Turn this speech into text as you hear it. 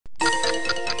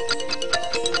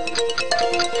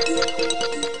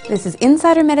This is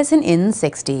Insider Medicine in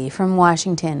 60 from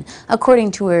Washington.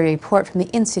 According to a report from the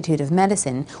Institute of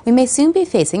Medicine, we may soon be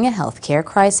facing a healthcare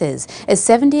crisis as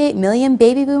 78 million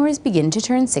baby boomers begin to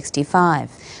turn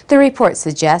 65. The report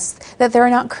suggests that there are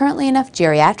not currently enough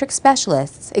geriatric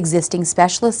specialists, existing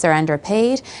specialists are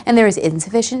underpaid, and there is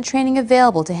insufficient training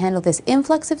available to handle this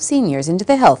influx of seniors into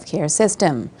the healthcare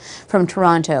system. From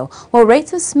Toronto, while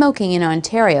rates of smoking in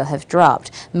Ontario have dropped,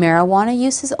 marijuana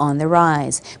use is on the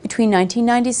rise. Between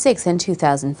 1996 and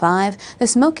 2005, the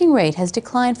smoking rate has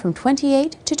declined from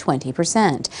 28 to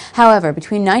 20%. However,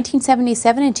 between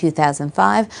 1977 and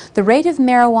 2005, the rate of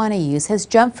marijuana use has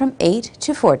jumped from 8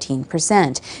 to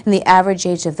 14%, and the average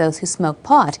age of those who smoke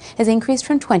pot has increased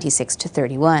from 26 to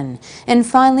 31. And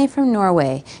finally, from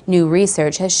Norway, new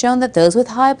research has shown that those with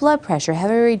high blood pressure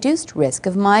have a reduced risk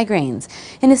of migraines.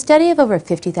 In a study of over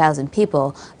 50,000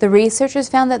 people, the researchers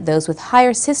found that those with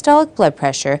higher systolic blood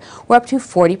pressure were up to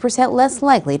 40% less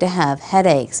likely to have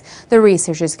headaches. The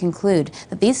researchers conclude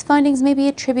that these findings may be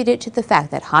attributed to the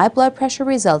fact that high blood pressure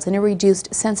results in a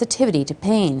reduced sensitivity to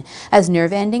pain, as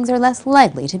nerve endings are less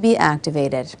likely to be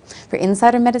activated. For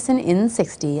Insider Medicine in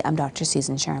 60, I'm Dr.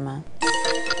 Susan Sharma.